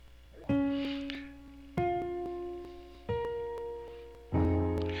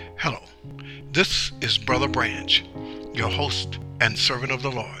Hello, this is Brother Branch, your host and servant of the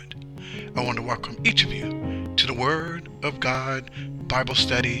Lord. I want to welcome each of you to the Word of God Bible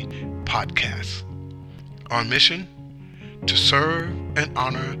Study Podcast. Our mission, to serve and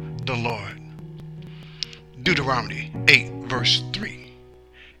honor the Lord. Deuteronomy 8 verse 3.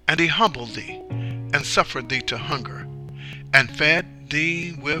 And he humbled thee, and suffered thee to hunger, and fed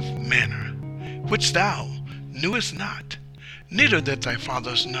thee with manna, which thou knewest not, neither did thy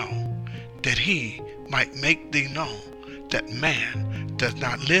fathers know, that he might make thee know that man does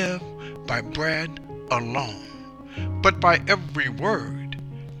not live by bread alone, but by every word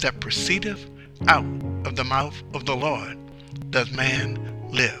that proceedeth out of the mouth of the Lord does man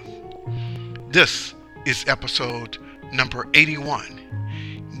live. This is episode number 81,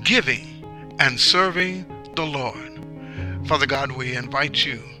 Giving and Serving the Lord. Father God, we invite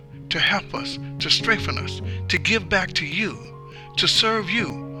you to help us, to strengthen us, to give back to you, to serve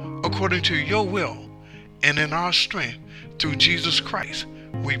you according to your will, and in our strength through Jesus Christ,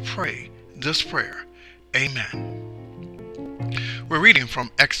 we pray this prayer. Amen. We're reading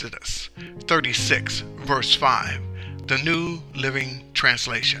from Exodus 36 verse 5, the New Living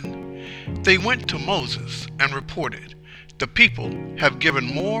Translation. They went to Moses and reported, "The people have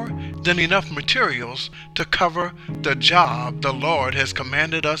given more than enough materials to cover the job the Lord has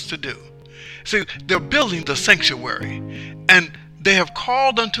commanded us to do." See, they're building the sanctuary, and they have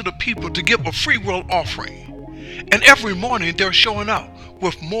called unto the people to give a free will offering. And every morning they're showing up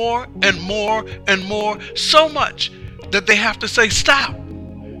with more and more and more, so much that they have to say, "Stop.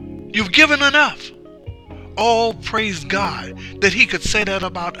 You've given enough." Oh, praise God that he could say that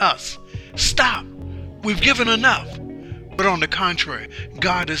about us. Stop. We've given enough. But on the contrary,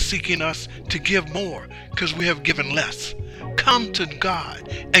 God is seeking us to give more because we have given less. Come to God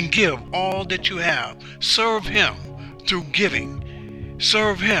and give all that you have. Serve him through giving.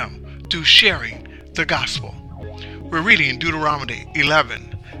 Serve him through sharing the gospel. We're reading Deuteronomy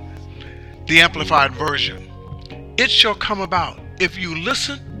 11, the Amplified Version. "It shall come about, if you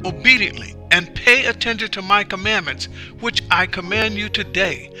listen obediently and pay attention to my commandments, which I command you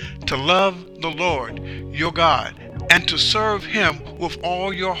today, to love the Lord your God, and to serve him with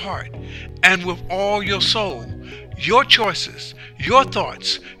all your heart and with all your soul, your choices, your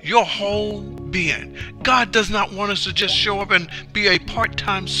thoughts, your whole being." God does not want us to just show up and be a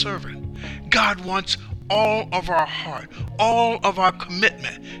part-time servant. God wants all of our heart, all of our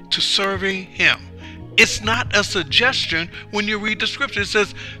commitment to serving him. It's not a suggestion when you read the scripture. It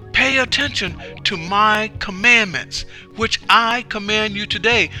says, "Pay attention to my commandments, which I command you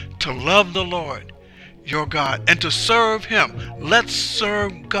today, to love the Lord your God and to serve him." Let's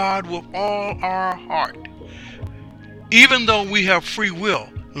serve God with all our heart. Even though we have free will,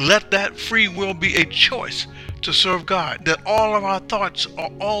 let that free will be a choice to serve God, that all of our thoughts are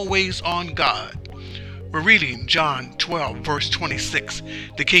always on God. We're reading John 12 verse 26,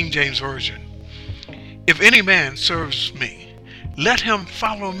 the King James Version. "If any man serves me, let him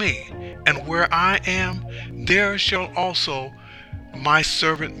follow me, and where I am, there shall also my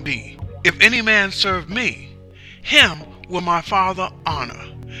servant be. If any man serve me, him will my Father honor."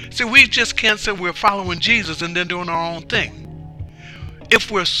 See, we just can't say we're following Jesus and then doing our own thing.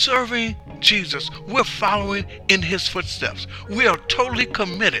 If we're serving Jesus, we're following in his footsteps. We are totally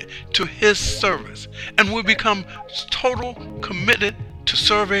committed to his service, and we become total committed to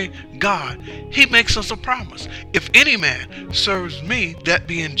serving God. He makes us a promise. If any man serves me, that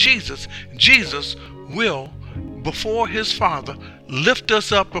being Jesus, Jesus will, before his Father, lift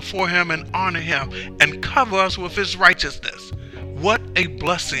us up before him and honor him and cover us with his righteousness. What a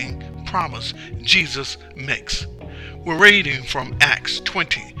blessing promise Jesus makes. We're reading from Acts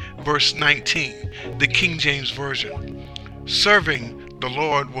 20 verse 19, the King James Version. "Serving the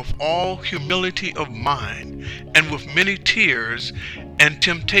Lord with all humility of mind, and with many tears and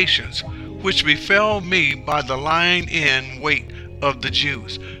temptations, which befell me by the lying in wait of the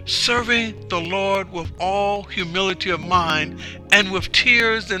Jews." Serving the Lord with all humility of mind and with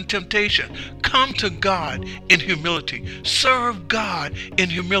tears and temptation. Come to God in humility. Serve God in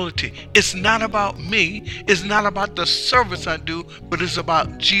humility. It's not about me. It's not about the service I do, but it's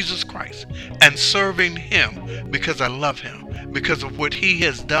about Jesus Christ and serving him because I love him, because of what he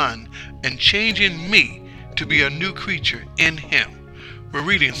has done and changing me to be a new creature in him. We're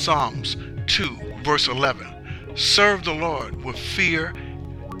reading Psalms 2 verse 11. "Serve the Lord with fear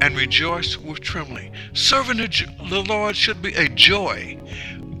and rejoice with trembling." Serving the Lord should be a joy.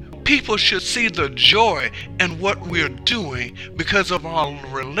 People should see the joy in what we're doing because of our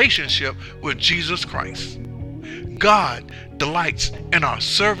relationship with Jesus Christ. God delights in our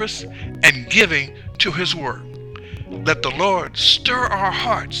service and giving to his work. Let the Lord stir our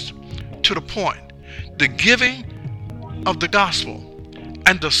hearts to the point. The giving of the gospel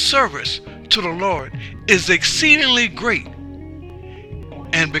and the service to the Lord is exceedingly great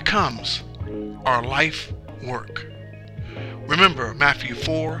and becomes our life work. Remember Matthew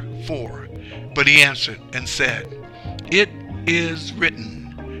 4:4. But he answered and said, It is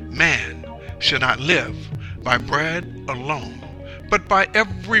written, man shall not live by bread alone, but by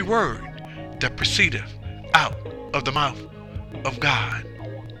every word that proceedeth out of the mouth of God.